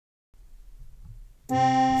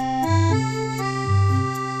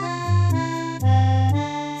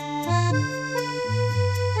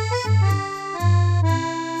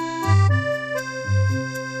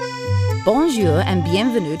Bonjour and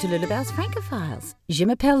bienvenue to Lulabelle's Francophiles. Je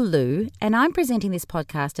m'appelle Lou and I'm presenting this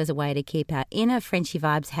podcast as a way to keep our inner Frenchy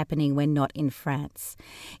vibes happening when not in France.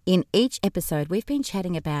 In each episode, we've been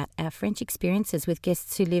chatting about our French experiences with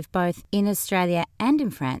guests who live both in Australia and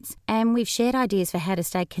in France, and we've shared ideas for how to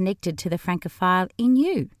stay connected to the Francophile in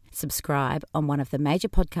you. Subscribe on one of the major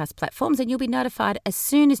podcast platforms and you'll be notified as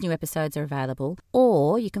soon as new episodes are available.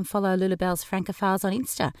 Or you can follow Lulabelle's Francophiles on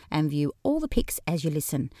Insta and view all the pics as you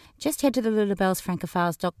listen. Just head to the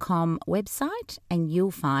lulabellesfrancophiles.com website and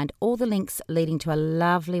you'll find all the links leading to a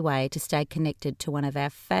lovely way to stay connected to one of our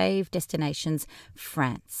fave destinations,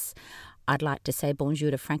 France. I'd like to say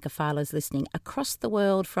bonjour to Francophiles listening across the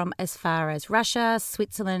world from as far as Russia,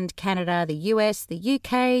 Switzerland, Canada, the US, the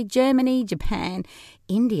UK, Germany, Japan,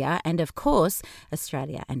 India, and of course,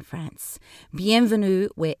 Australia and France. Bienvenue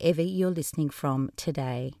wherever you're listening from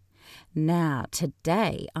today. Now,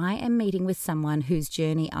 today I am meeting with someone whose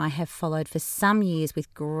journey I have followed for some years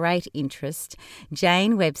with great interest.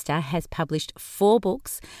 Jane Webster has published 4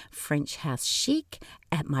 books: French House Chic,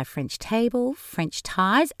 At My French Table, French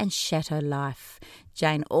Ties and Chateau Life.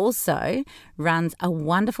 Jane also runs a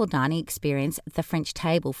wonderful dining experience at the French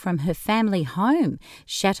Table from her family home,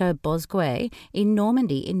 Chateau Bosquet in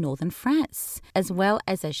Normandy in northern France, as well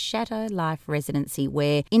as a Chateau Life residency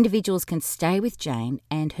where individuals can stay with Jane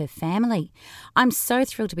and her family. I'm so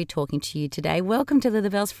thrilled to be talking to you today. Welcome to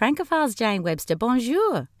Lulabelle's Francophiles, Jane Webster.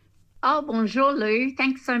 Bonjour. Oh, bonjour, Lou.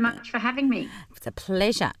 Thanks so much for having me. It's a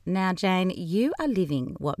pleasure. Now, Jane, you are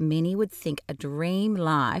living what many would think a dream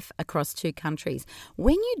life across 2 countries.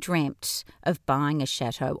 When you dreamt of buying a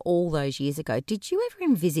chateau all those years ago, did you ever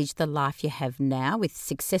envisage the life you have now with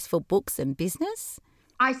successful books and business?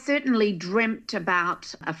 I certainly dreamt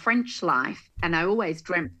about a French life, and I always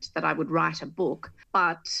dreamt that I would write a book.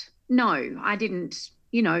 But no, I didn't.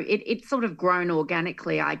 You know, it's sort of grown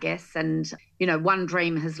organically, I guess. And, you know, one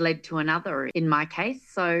dream has led to another in my case.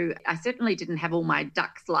 So I certainly didn't have all my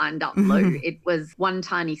ducks lined up, Lou. It was one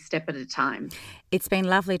tiny step at a time. It's been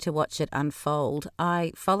lovely to watch it unfold.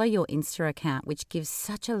 I follow your Insta account, which gives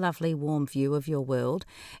such a lovely, warm view of your world.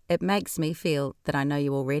 It makes me feel that I know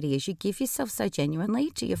you already as you give yourself so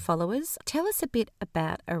genuinely to your followers. Tell us a bit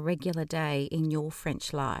about a regular day in your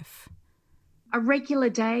French life. A regular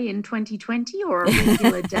day in 2020 or a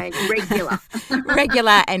regular day? Regular.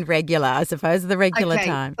 regular, I suppose, the regular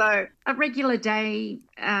time. So a regular day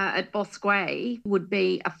at Bosquet would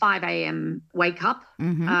be a 5 a.m. wake up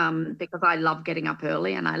because I love getting up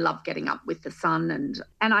early and I love getting up with the sun and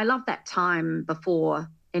I love that time before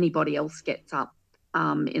anybody else gets up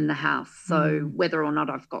in the house. So whether or not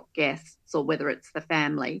I've got guests or whether it's the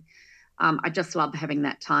family, I just love having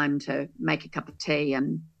that time to make a cup of tea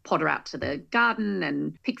and potter out to the garden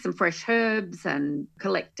and pick some fresh herbs and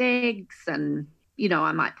collect eggs and, you know,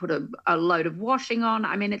 I might put a load of washing on.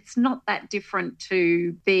 I mean, it's not that different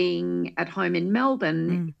to being at home in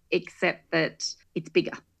Melbourne, except that it's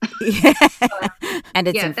bigger. Yeah. And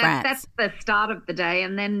it's in France. That's the start of the day.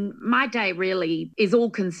 And then my day really is all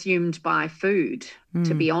consumed by food,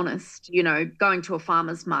 to be honest. You know, going to a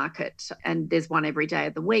farmer's market and there's one every day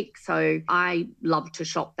of the week. So I love to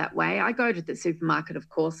shop that way. I go to the supermarket, of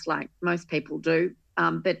course, like most people do.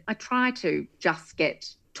 But I try to just get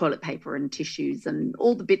toilet paper and tissues and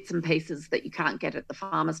all the bits and pieces that you can't get at the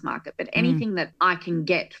farmer's market. But anything that I can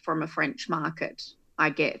get from a French market, I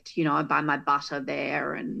get. You know, I buy my butter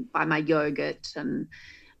there and buy my yogurt and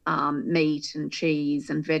meat and cheese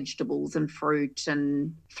and vegetables and fruit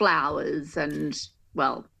and flowers and,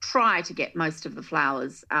 well, try to get most of the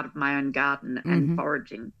flowers out of my own garden and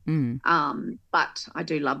foraging. But I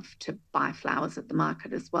do love to buy flowers at the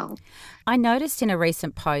market as well. I noticed in a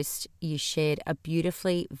recent post you shared a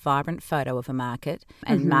beautifully vibrant photo of a market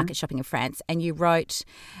and market shopping in France, and you wrote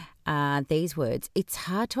these words: "It's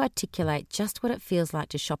hard to articulate just what it feels like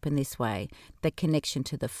to shop in this way. The connection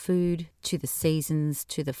to the food, to the seasons,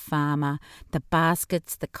 to the farmer, the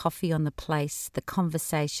baskets, the coffee on the place, the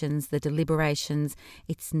conversations, the deliberations.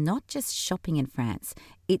 It's not just shopping in France.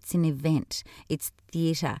 It's an event. It's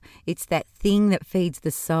theatre. It's that thing that feeds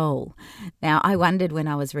the soul." Now, I wondered when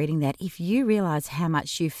I was reading that if you realise how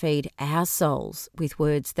much you feed our souls with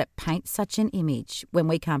words that paint such an image when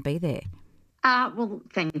we can't be there. Well,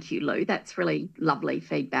 thank you, Lou. That's really lovely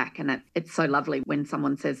feedback, and it's so lovely when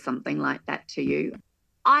someone says something like that to you.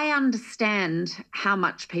 I understand how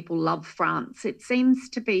much people love France. It seems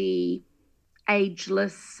to be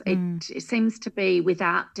ageless. It seems to be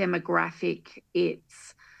without demographic.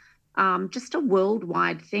 It's just a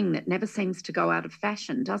worldwide thing that never seems to go out of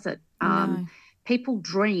fashion, does it? No. People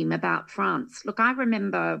dream about France. Look, I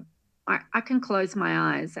remember I can close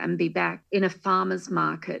my eyes and be back in a farmer's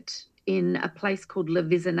market in a place called Le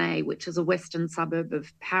Visenay, which is a western suburb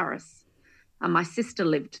of Paris. My sister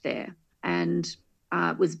lived there, and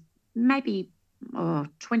it was maybe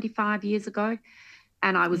 25 years ago,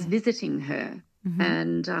 and I was visiting her.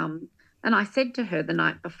 And I said to her the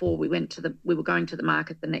night before we were going to the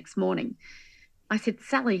market the next morning, I said,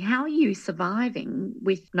 Sally, how are you surviving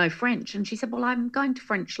with no French? And she said, well, I'm going to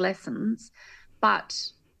French lessons, but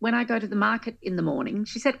when I go to the market in the morning,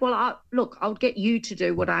 she said, well, I'll get you to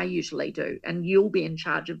do what I usually do, and you'll be in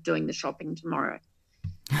charge of doing the shopping tomorrow.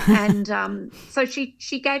 And so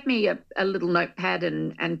she gave me a little notepad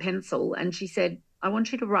and pencil, and she said, I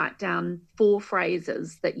want you to write down 4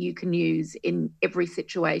 phrases that you can use in every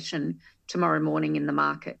situation tomorrow morning in the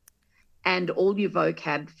market, and all your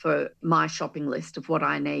vocab for my shopping list of what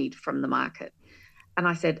I need from the market. And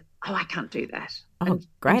I said, I can't do that. Oh,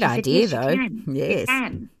 great idea, though. Yes. You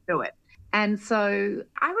can do it. And so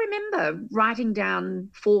I remember writing down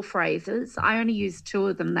 4 phrases. I only used 2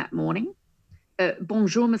 of them that morning.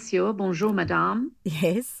 Bonjour, monsieur. Bonjour, madame.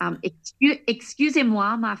 Yes.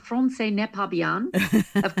 Excusez-moi, ma français n'est pas bien.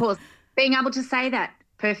 Of course, being able to say that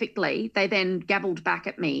perfectly, they then gabbled back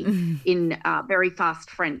at me in very fast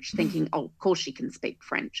French, thinking, oh, of course she can speak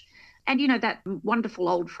French. And, you know, that wonderful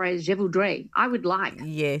old phrase, je voudrais, I would like.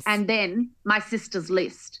 Yes. And then my sister's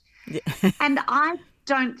list. Yeah. And I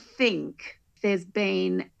don't think there's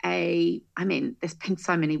been there's been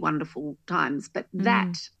so many wonderful times, but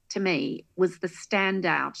that to me was the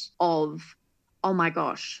standout of, oh my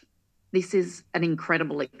gosh, this is an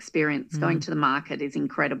incredible experience. Going to the market is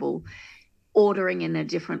incredible. Ordering in a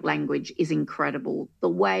different language is incredible. The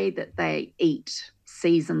way that they eat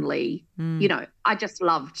seasonally, you know, I just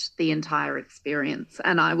loved the entire experience,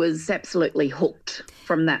 and I was absolutely hooked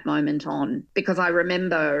from that moment on, because I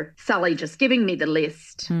remember Sally just giving me the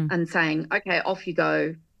list and saying, okay, off you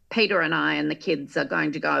go. Peter and I and the kids are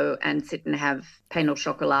going to go and sit and have pain au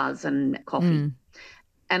chocolats and coffee.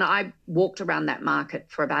 And I walked around that market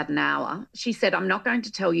for about an hour. She said, I'm not going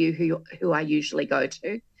to tell you who I usually go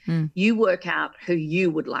to. You work out who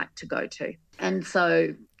you would like to go to. And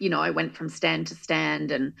so, you know, I went from stand to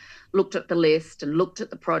stand and looked at the list and looked at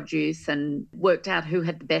the produce and worked out who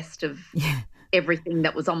had the best of everything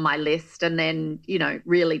that was on my list, and then, you know,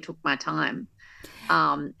 really took my time.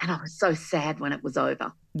 And I was so sad when it was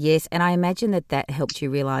over. Yes, and I imagine that helped you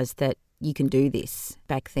realise that you can do this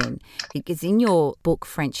back then. Because in your book,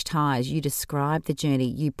 French Ties, you describe the journey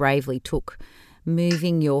you bravely took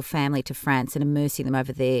moving your family to France and immersing them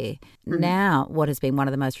over there. Now, what has been one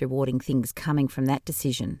of the most rewarding things coming from that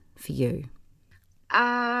decision for you?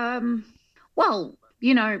 Well,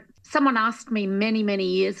 you know, someone asked me many, many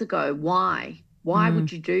years ago, why? Why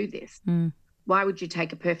would you do this? Why would you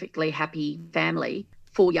take a perfectly happy family,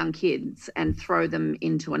 4 young kids, and throw them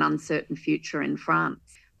into an uncertain future in France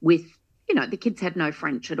with, you know, the kids had no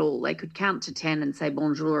French at all. They could count to 10 and say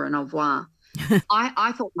bonjour and au revoir.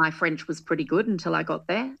 I thought my French was pretty good until I got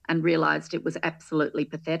there and realised it was absolutely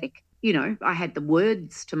pathetic. You know, I had the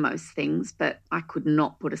words to most things, but I could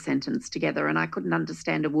not put a sentence together, and I couldn't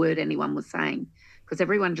understand a word anyone was saying because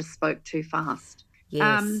everyone just spoke too fast.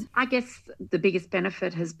 Yes. I guess the biggest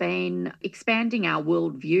benefit has been expanding our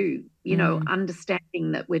worldview, you know,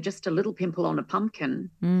 understanding that we're just a little pimple on a pumpkin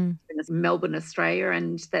in Melbourne, Australia,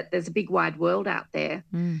 and that there's a big wide world out there.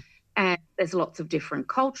 And there's lots of different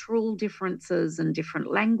cultural differences and different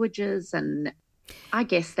languages. And I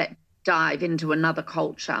guess that dive into another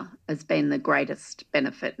culture has been the greatest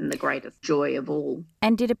benefit and the greatest joy of all.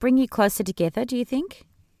 And did it bring you closer together, do you think?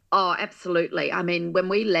 Oh, absolutely. I mean, when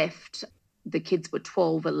we left, the kids were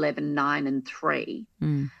 12, 11, 9 and 3.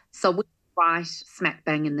 So we were right smack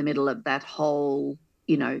bang in the middle of that whole,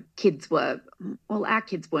 you know, our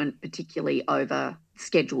kids weren't particularly over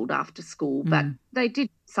scheduled after school, but they did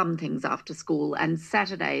some things after school, and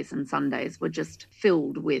Saturdays and Sundays were just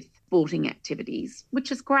filled with sporting activities,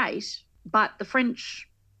 which is great. But the French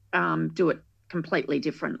do it completely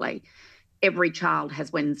differently. Every child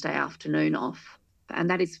has Wednesday afternoon off, and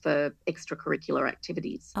that is for extracurricular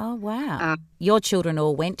activities. Oh, wow. Your children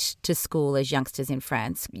all went to school as youngsters in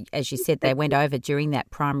France. As you said, they went over during that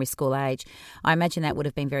primary school age. I imagine that would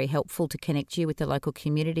have been very helpful to connect you with the local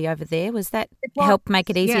community over there. Was that help make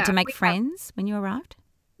it easier to make friends when you arrived?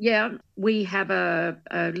 Yeah, we have a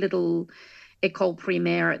little école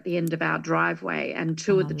primaire at the end of our driveway, and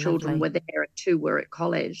 2 of the children were there and 2 were at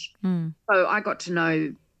college. So I got to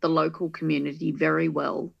know the local community very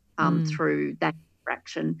well through that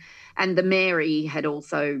interaction. And the Mary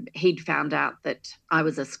he'd found out that I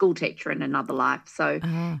was a school teacher in another life. So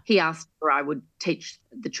he asked whether I would teach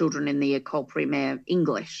the children in the École Primaire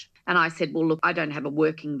English. And I said, well, look, I don't have a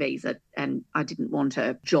working visa and I didn't want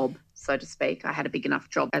a job, so to speak. I had a big enough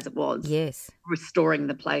job as it was. Yes. Restoring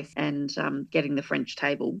the place and getting the French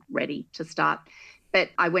table ready to start. But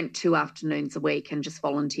I went 2 afternoons a week and just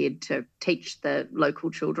volunteered to teach the local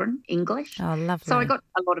children English. Oh, lovely. So I got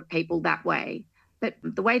a lot of people that way. But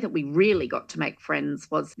the way that we really got to make friends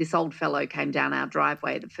was this old fellow came down our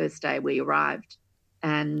driveway the first day we arrived.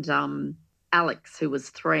 And Alex, who was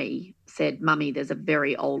 3, said, Mummy, there's a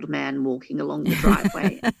very old man walking along the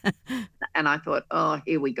driveway. And I thought, oh,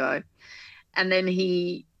 here we go. And then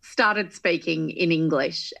he started speaking in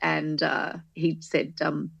English and he said,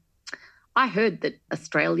 I heard that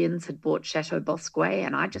Australians had bought Chateau Bosque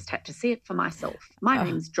and I just had to see it for myself. My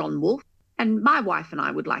name's John Wolfe and my wife and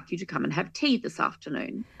I would like you to come and have tea this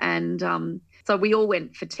afternoon. And so we all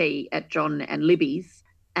went for tea at John and Libby's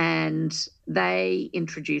and they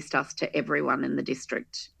introduced us to everyone in the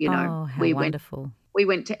district. You know, how wonderful. We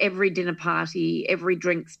went to every dinner party, every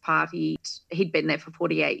drinks party. He'd been there for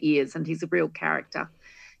 48 years and he's a real character.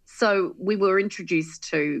 So we were introduced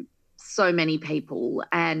to so many people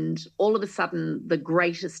and all of a sudden the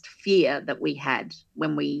greatest fear that we had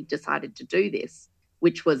when we decided to do this,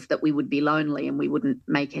 which was that we would be lonely and we wouldn't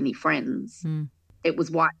make any friends, it was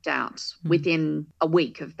wiped out within a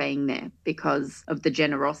week of being there because of the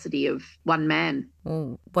generosity of one man.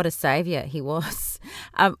 Oh, what a saviour he was.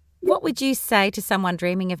 What would you say to someone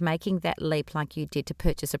dreaming of making that leap like you did to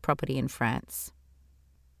purchase a property in France?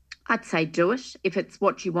 I'd say do it. If it's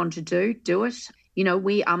what you want to do it. You know,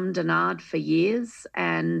 we and ahed for years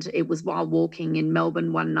and it was while walking in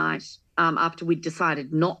Melbourne one night after we'd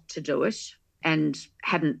decided not to do it and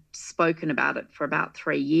hadn't spoken about it for about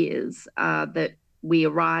 3 years that we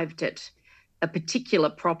arrived at a particular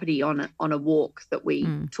property on a walk that we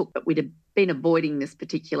took, that we'd been avoiding this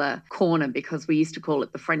particular corner because we used to call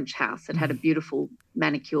it the French house. It had a beautiful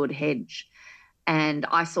manicured hedge. And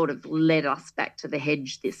I sort of led us back to the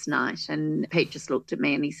hedge this night. And Pete just looked at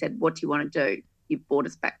me and he said, what do you want to do? You've brought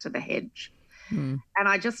us back to the hedge. And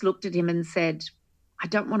I just looked at him and said, I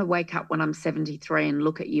don't want to wake up when I'm 73 and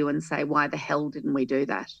look at you and say, why the hell didn't we do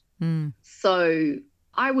that? So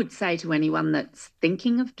I would say to anyone that's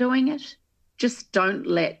thinking of doing it, just don't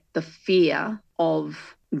let the fear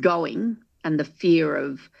of going and the fear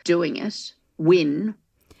of doing it win,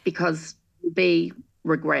 because it'll be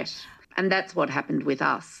regret. And that's what happened with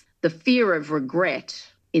us. The fear of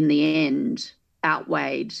regret in the end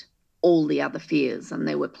outweighed all the other fears, and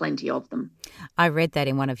there were plenty of them. I read that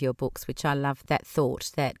in one of your books, which I love, that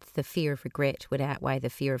thought that the fear of regret would outweigh the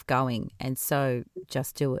fear of going, and so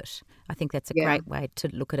just do it. I think that's a great way to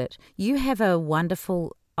look at it. You have a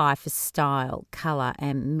wonderful eye for style, colour,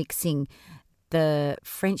 and mixing the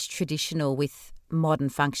French traditional with modern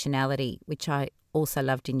functionality, which I also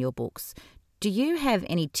loved in your books. Do you have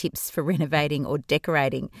any tips for renovating or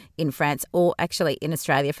decorating in France, or actually in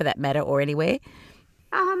Australia for that matter, or anywhere?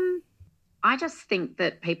 I just think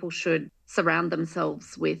that people should surround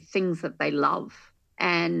themselves with things that they love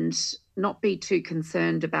and not be too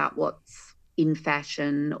concerned about what's in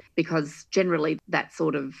fashion, because generally that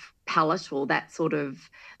sort of palette or that sort of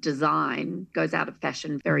design goes out of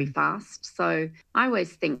fashion very fast. So I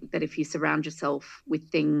always think that if you surround yourself with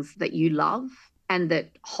things that you love and that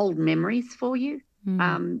hold memories for you,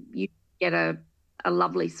 you get a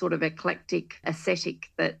lovely sort of eclectic aesthetic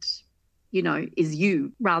that, you know, is you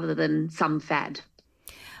rather than some fad.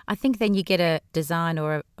 I think then you get a design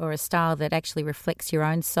or a style that actually reflects your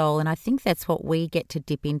own soul, and I think that's what we get to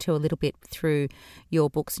dip into a little bit through your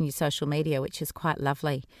books and your social media, which is quite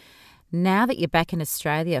lovely. Now that you're back in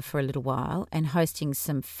Australia for a little while and hosting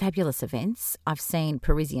some fabulous events, I've seen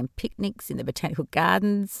Parisian picnics in the Botanical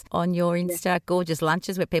Gardens on your Insta, gorgeous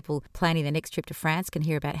lunches where people planning their next trip to France can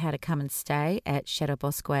hear about how to come and stay at Chateau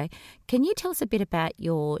Bosque. Can you tell us a bit about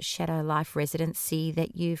your Chateau Life residency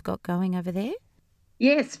that you've got going over there?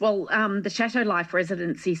 Yes, well, the Chateau Life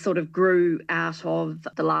residency sort of grew out of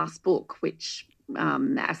the last book, which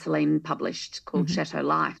Asseline published, called Chateau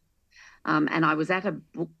Life. And I was at a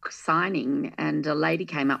book signing and a lady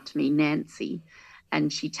came up to me, Nancy,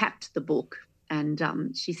 and she tapped the book and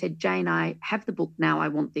she said, Jane, I have the book now. I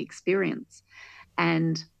want the experience.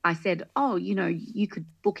 And I said, oh, you know, you could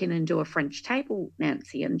book in and do a French table,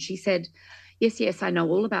 Nancy. And she said, yes, I know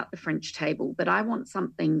all about the French table, but I want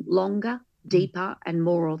something longer, deeper and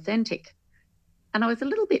more authentic. And I was a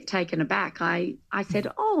little bit taken aback. I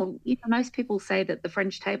said, oh, you know, most people say that the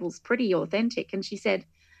French table's pretty authentic. And she said,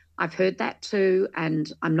 I've heard that too,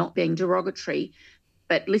 and I'm not being derogatory,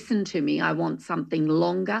 but listen to me, I want something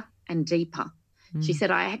longer and deeper. She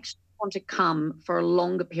said, I actually want to come for a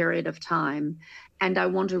longer period of time, and I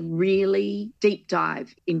want to really deep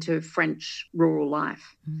dive into French rural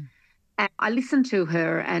life. And I listened to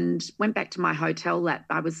her and went back to my hotel that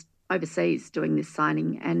I was overseas doing this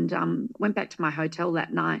signing, and went back to my hotel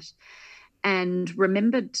that night and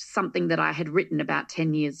remembered something that I had written about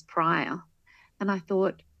 10 years prior. And I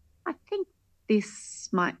thought, I think this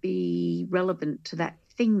might be relevant to that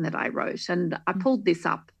thing that I wrote. And I pulled this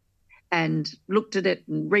up and looked at it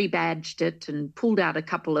and rebadged it and pulled out a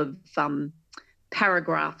couple of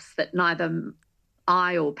paragraphs that neither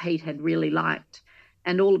I or Pete had really liked.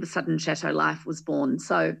 And all of a sudden, Chateau Life was born.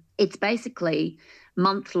 So it's basically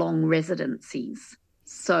month-long residencies.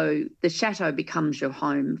 So the chateau becomes your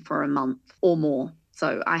home for a month or more.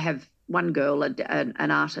 So I have one girl,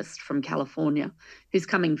 an artist from California, who's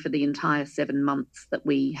coming for the entire 7 months that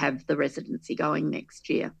we have the residency going next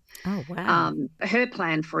year. Oh, wow. Her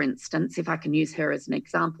plan, for instance, if I can use her as an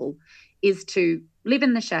example, is to live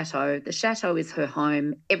in the chateau. The chateau is her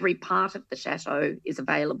home. Every part of the chateau is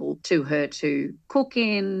available to her to cook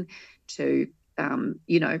in, to,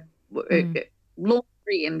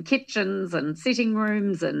 laundry and kitchens and sitting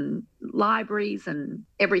rooms and libraries, and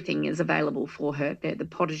everything is available for her. The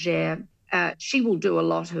potager. She will do a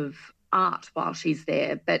lot of art while she's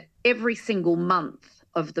there, but every single month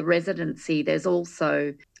of the residency, there's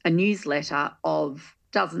also a newsletter of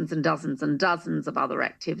dozens and dozens and dozens of other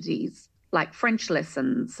activities, like French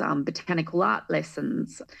lessons, botanical art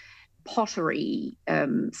lessons, pottery,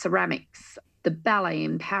 ceramics, the ballet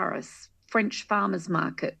in Paris, French farmers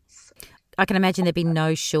markets. I can imagine there'd be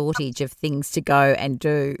no shortage of things to go and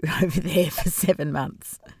do over there for 7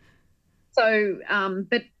 months. So,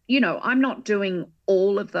 but, I'm not doing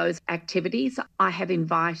all of those activities. I have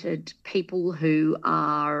invited people who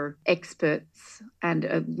are experts and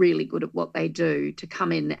are really good at what they do to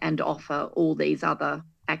come in and offer all these other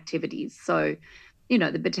activities. So,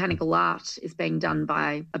 the botanical art is being done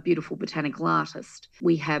by a beautiful botanical artist.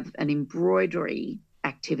 We have an embroidery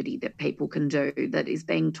activity that people can do that is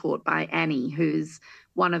being taught by Annie, who's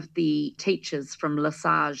one of the teachers from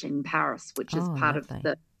Lesage in Paris, which is part of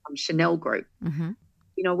the Chanel group. Mm-hmm.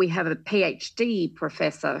 We have a PhD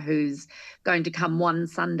professor who's going to come one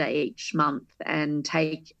Sunday each month and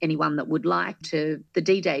take anyone that would like to the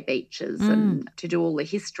D-Day beaches and to do all the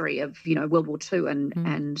history of, World War II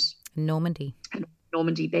and Normandy. And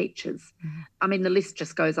Normandy beaches. I mean, the list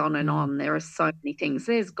just goes on and on. There are so many things.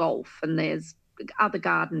 There's golf and there's other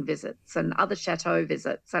garden visits and other chateau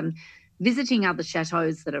visits and visiting other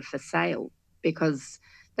chateaus that are for sale, because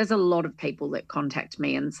there's a lot of people that contact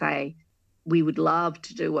me and say, we would love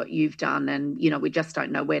to do what you've done and, we just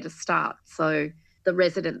don't know where to start. So the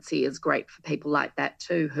residency is great for people like that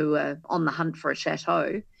too, who are on the hunt for a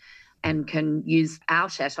chateau and can use our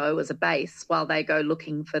chateau as a base while they go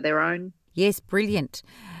looking for their own. Yes, brilliant.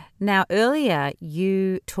 Now, earlier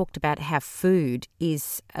you talked about how food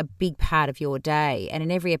is a big part of your day, and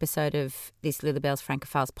in every episode of this Lilibel's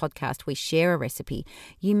Francophiles podcast, we share a recipe.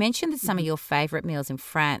 You mentioned that some of your favourite meals in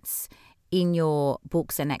France in your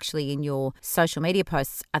books and actually in your social media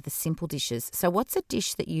posts are the simple dishes. So what's a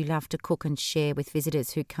dish that you love to cook and share with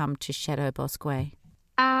visitors who come to Chateau Bosquet?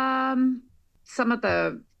 Some of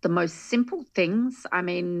the most simple things. I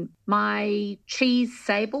mean, my cheese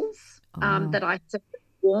sables that I serve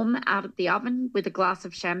warm out of the oven with a glass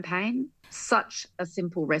of champagne. Such a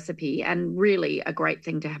simple recipe and really a great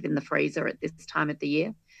thing to have in the freezer at this time of the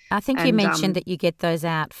year. I think you mentioned that you get those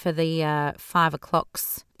out for the 5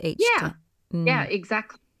 o'clocks each day. Yeah,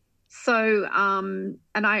 exactly. So, and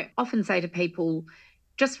I often say to people,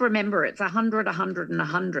 just remember it's 100, 100 and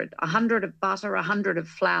 100. 100 of butter, 100 of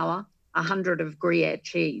flour, 100 of Gruyere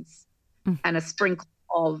cheese and a sprinkle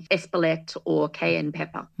of Espelette or cayenne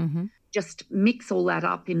pepper. Mm-hmm. Just mix all that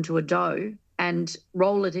up into a dough and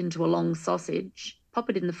roll it into a long sausage, pop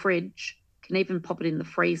it in the fridge, can even pop it in the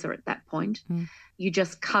freezer at that point. You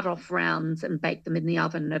just cut off rounds and bake them in the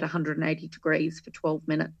oven at 180 degrees for 12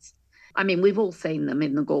 minutes. I mean, we've all seen them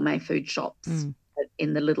in the gourmet food shops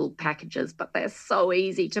in the little packages, but they're so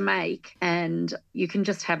easy to make and you can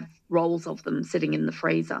just have rolls of them sitting in the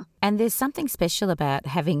freezer. And there's something special about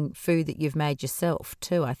having food that you've made yourself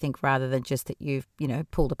too, I think, rather than just that you've,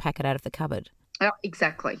 pulled a packet out of the cupboard. Oh,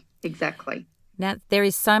 exactly. Now, there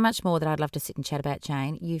is so much more that I'd love to sit and chat about,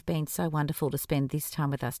 Jane. You've been so wonderful to spend this time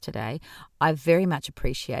with us today. I very much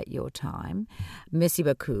appreciate your time. Merci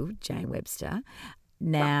beaucoup, Jane Webster.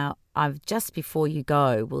 Now, I've just before you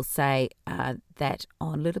go, will say that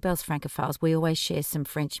on Little Belle's Francophiles, we always share some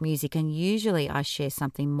French music, and usually I share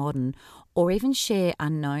something modern or even share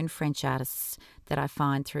unknown French artists that I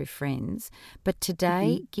find through friends. But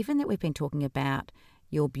today, given that we've been talking about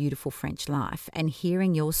your beautiful French life and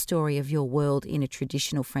hearing your story of your world in a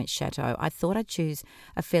traditional French chateau, I thought I'd choose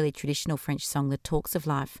a fairly traditional French song that talks of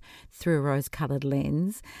life through a rose-coloured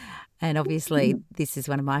lens. And obviously, this is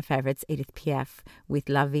one of my favourites, Edith Piaf with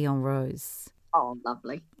La Vie en Rose. Oh,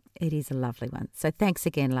 lovely. It is a lovely one. So thanks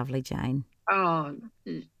again, lovely Jane. Oh,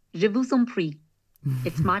 je vous en prie.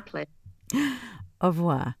 It's my pleasure. Au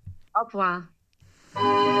revoir. Au revoir.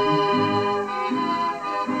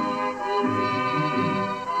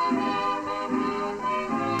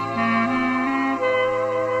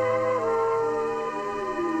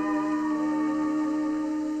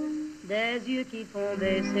 Des yeux qui font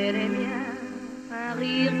baisser les miens, un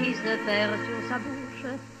rire qui se perd sur sa bouche,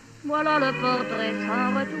 voilà le portrait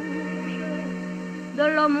sans retouche de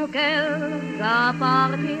l'homme auquel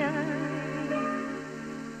j'appartiens.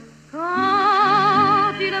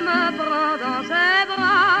 Quand il me prend dans ses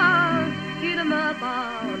bras, qu'il me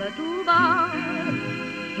parle tout bas,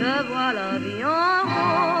 je vois la vie en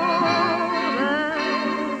rose.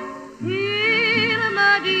 Il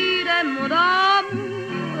me dit des mots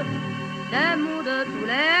d'amour, des mots de tous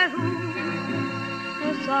les jours,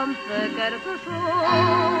 et ça me fait quelque chose.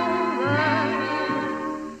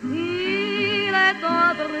 Il est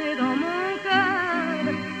entré dans mon cœur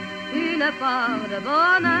une part de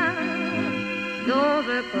bonheur dont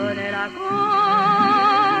je connais la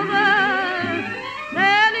cause.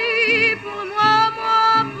 C'est lui pour moi, moi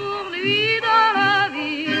pour lui dans la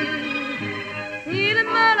vie. Il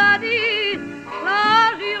me l'a dit,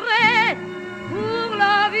 l'a juré pour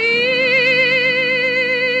la vie.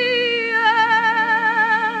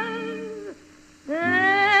 Et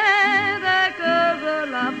dès que je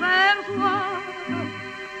l'aperçois,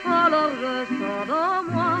 alors je sens dans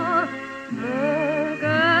moi mon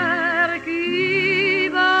cœur qui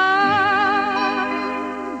bat.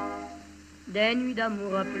 Des nuits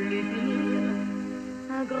d'amour à plus finir,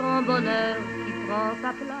 un grand bonheur qui prend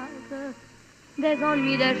sa place, des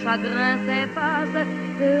ennuis, des chagrins s'effacent,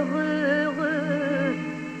 heureux, heureux,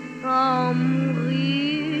 en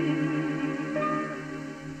mourir.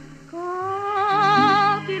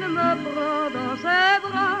 Quand il me prend dans ses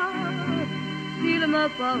bras, qu'il me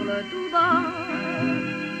parle tout bas,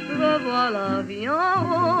 je vois la vie en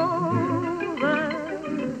rose.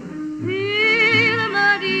 Il me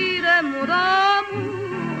dit des mots d'amour,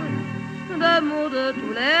 des mots de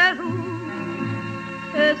tous les jours,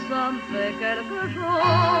 et ça me fait quelque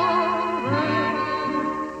chose.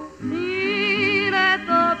 Il est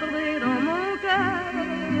entré dans mon cœur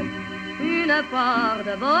une part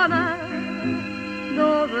de bonheur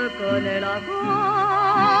dont je connais la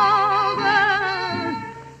cause.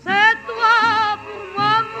 C'est toi pour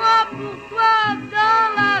moi, moi pour toi dans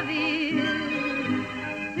la vie.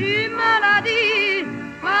 Tu me l'as dit,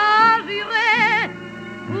 m'as juré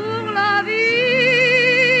pour la vie.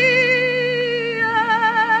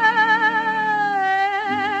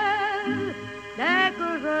 Dès que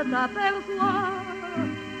je t'aperçois,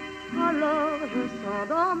 alors je sens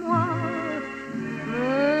dans moi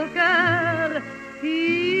mon cœur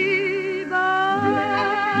qui bat.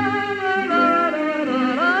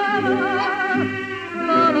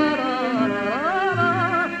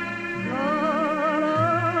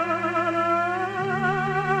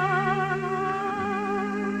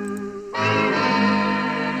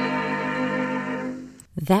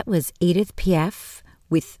 That was Edith Piaf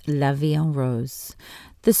with La Vie en Rose.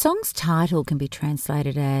 The song's title can be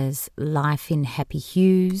translated as Life in Happy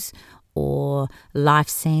Hues, or Life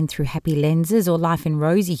Seen Through Happy Lenses, or Life in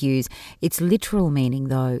Rosy Hues. Its literal meaning,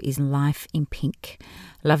 though, is Life in Pink.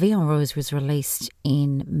 La Vie en Rose was released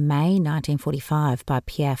in May 1945 by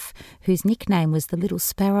Piaf, whose nickname was the Little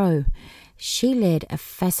Sparrow. She led a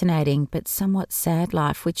fascinating but somewhat sad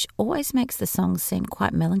life, which always makes the song seem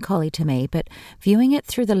quite melancholy to me, but viewing it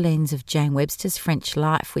through the lens of Jane Webster's French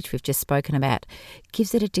life, which we've just spoken about,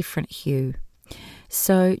 gives it a different hue.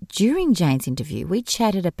 So during Jane's interview, we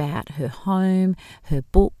chatted about her home, her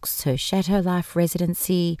books, her Chateau Life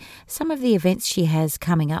residency, some of the events she has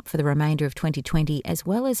coming up for the remainder of 2020, as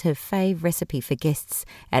well as her fave recipe for guests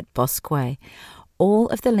at Bosquet. All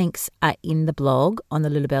of the links are in the blog on the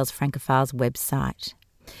Lulabelle's Francophiles website.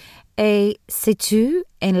 Et c'est tout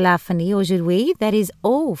en la famille aujourd'hui. That is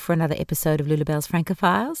all for another episode of Lulabelle's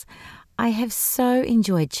Francophiles. I have so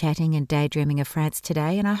enjoyed chatting and daydreaming of France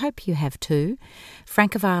today, and I hope you have too.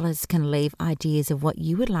 Francophiles can leave ideas of what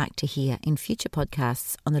you would like to hear in future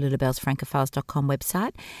podcasts on the lulabellsfrancophiles.com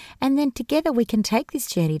website, and then together we can take this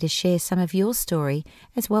journey to share some of your story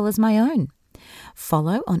as well as my own.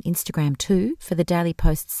 Follow on Instagram too for the daily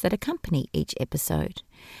posts that accompany each episode.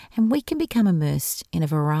 And we can become immersed in a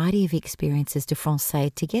variety of experiences de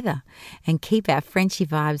français together and keep our Frenchy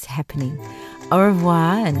vibes happening. Au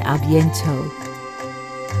revoir and à bientôt.